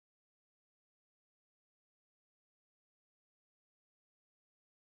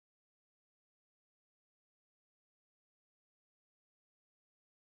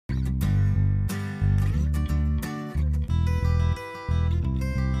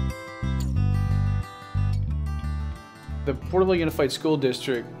The Porterville Unified School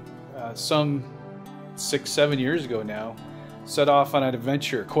District, some 6-7 years ago now, set off on an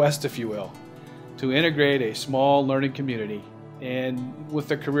adventure, quest if you will, to integrate a small learning community and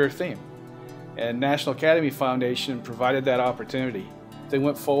with a career theme. And National Academy Foundation provided that opportunity. They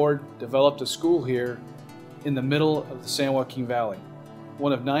went forward, developed a school here in the middle of the San Joaquin Valley.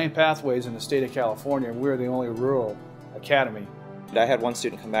 One of 9 pathways in the state of California, and we're the only rural academy. I had one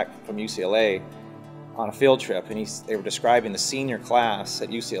student come back from UCLA on a field trip, and they were describing the senior class at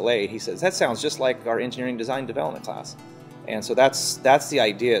UCLA. He says, that sounds just like our engineering design development class. And so that's the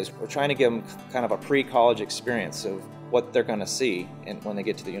idea, is we're trying to give them kind of a pre-college experience of what they're going to see when they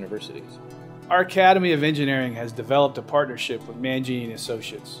get to the universities. Our Academy of Engineering has developed a partnership with Mangini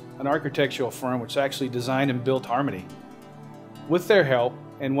Associates, an architectural firm which actually designed and built Harmony. With their help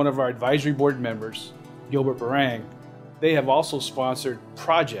and one of our advisory board members, Gilbert Barang, they have also sponsored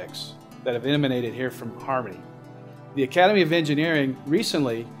projects that have emanated here from Harmony. The Academy of Engineering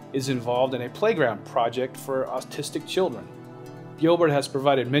recently is involved in a playground project for autistic children. Gilbert has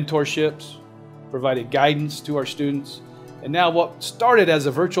provided mentorships, provided guidance to our students, and now what started as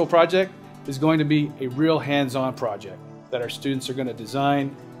a virtual project is going to be a real hands-on project that our students are going to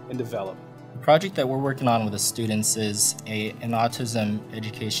design and develop. The project that we're working on with the students is an autism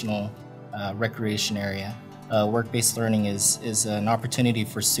educational recreation area. Work-based learning is an opportunity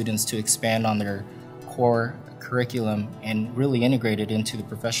for students to expand on their core curriculum and really integrate it into the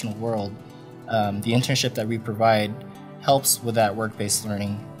professional world. The internship that we provide helps with that work-based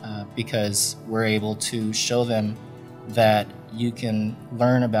learning because we're able to show them that you can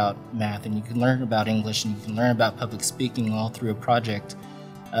learn about math and you can learn about English and you can learn about public speaking all through a project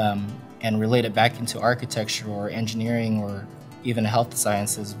and relate it back into architecture or engineering or even health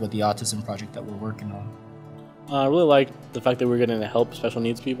sciences with the autism project that we're working on. I really like the fact that we're getting to help special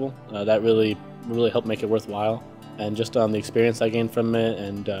needs people. That really helped make it worthwhile. And just the experience I gained from it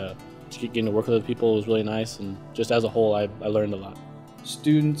and just getting to work with other people was really nice. And just as a whole, I learned a lot.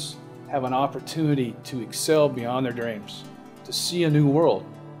 Students have an opportunity to excel beyond their dreams, to see a new world,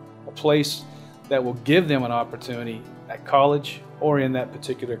 a place that will give them an opportunity at college or in that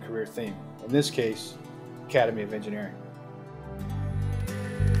particular career theme. In this case, Academy of Engineering.